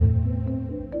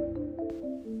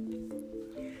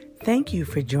Thank you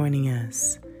for joining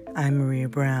us. I'm Maria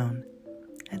Brown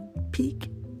at Peak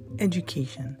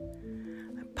Education,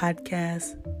 a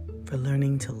podcast for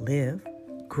learning to live,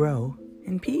 grow,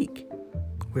 and peak,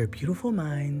 where beautiful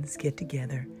minds get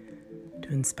together to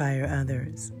inspire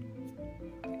others.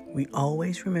 We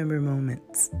always remember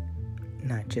moments,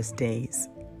 not just days.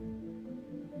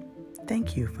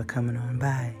 Thank you for coming on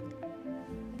by.